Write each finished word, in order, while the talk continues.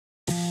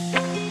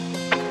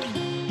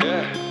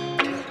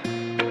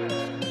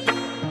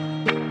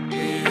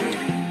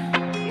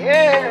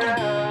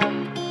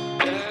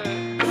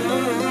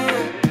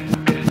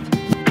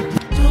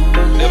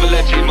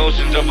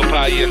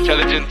higher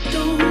intelligence.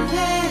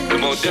 The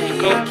more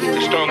difficult,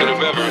 the stronger the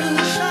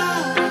reverence.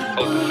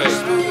 Hold the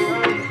faith.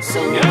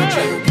 Yeah.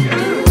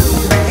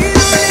 It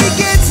only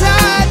gets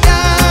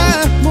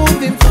harder,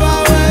 moving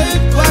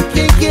forward. What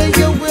can kill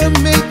you will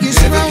make you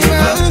stronger. Never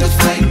give up the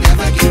fight,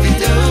 never give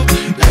it up.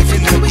 Life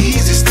ain't no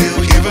easy,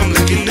 still here I'm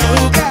looking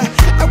up.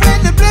 And when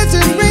the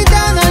blessings rain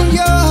down on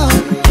you,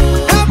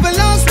 help a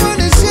lost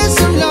one and share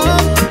some love.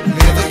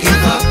 Never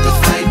give up the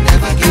fight,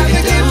 never give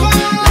it up.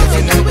 Life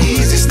ain't no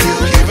easy, still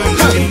here I'm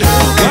looking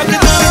up. Walking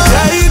on the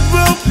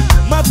tightrope,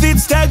 my feet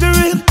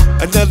staggering.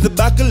 Another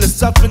buckle to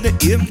soften the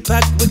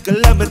impact with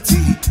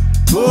calamity.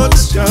 Both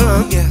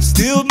strong, yeah,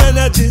 still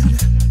managing.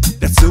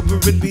 That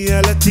sobering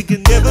reality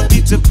can never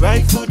be too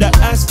prideful to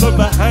ask for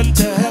a hand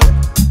to help.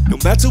 No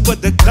matter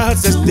what the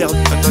cards has dealt,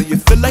 I know you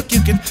feel like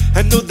you can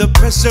handle the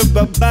pressure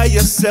but by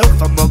yourself.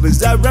 I'm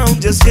always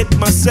around, just hit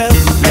myself.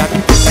 Locked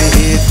in the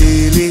head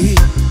daily,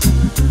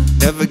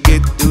 never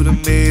get through the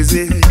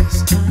mazes.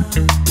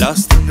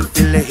 Lost in the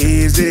feel of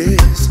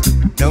hazes.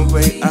 No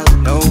way out,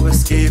 no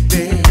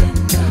escaping.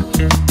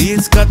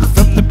 It's cut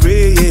from the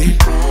praying.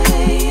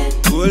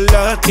 Oh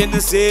Lord, can you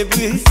save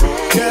me?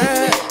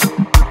 Yeah.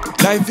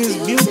 Life is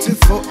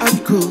beautiful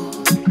and cool,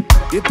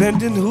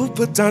 depending who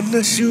put on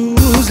the shoes.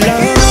 It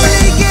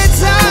only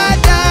gets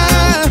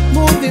harder,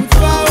 moving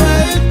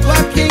forward.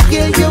 What can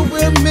kill you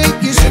will make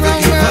you Never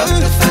give up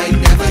stronger. the fight,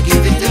 never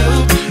give it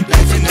up.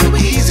 Life ain't no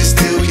easy,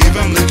 still here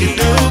I'm looking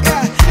up.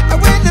 And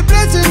when the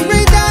blessings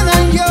rain down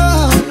on you,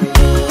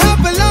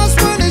 help a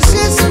lost one and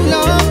share some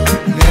love.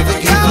 Never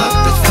give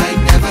up the fight,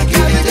 never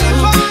give it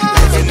up.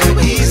 Life ain't no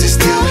easy,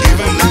 still here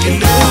I'm looking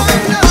up.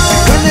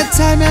 When the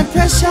time and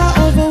pressure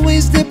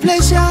overweighs the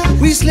pleasure,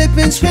 we slip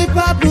and scrape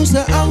our blues,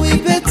 so are we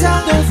better?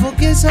 Don't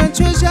forget some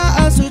treasure,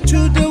 also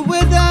through the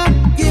weather.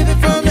 Give it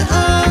from the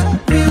heart,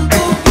 we'll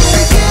go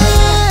get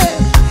it.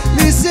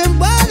 Listen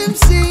what I'm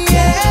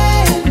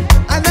saying.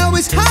 I know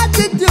it's hard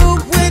to do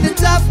when the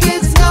tough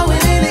gets going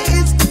and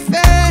it's the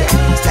fair.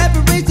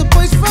 Separate the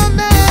boys from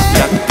men.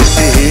 Locked in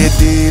the head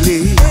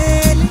daily,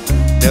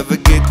 never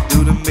get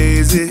through the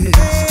mazes.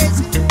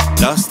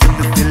 Lost in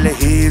the feel of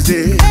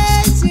hazes.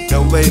 No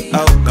way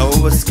out, no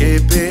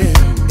escaping.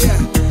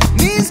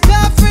 Knees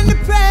cut from the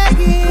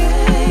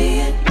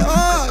praying.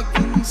 Lord,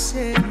 can you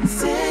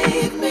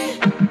save me?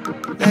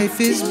 Life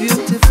is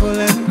beautiful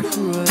and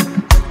cruel,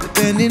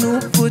 depending who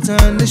put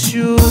on the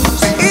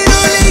shoes. It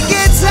only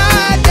gets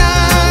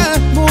harder,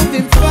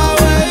 moving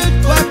forward.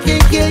 What can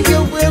kill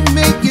you will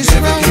make you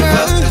stronger.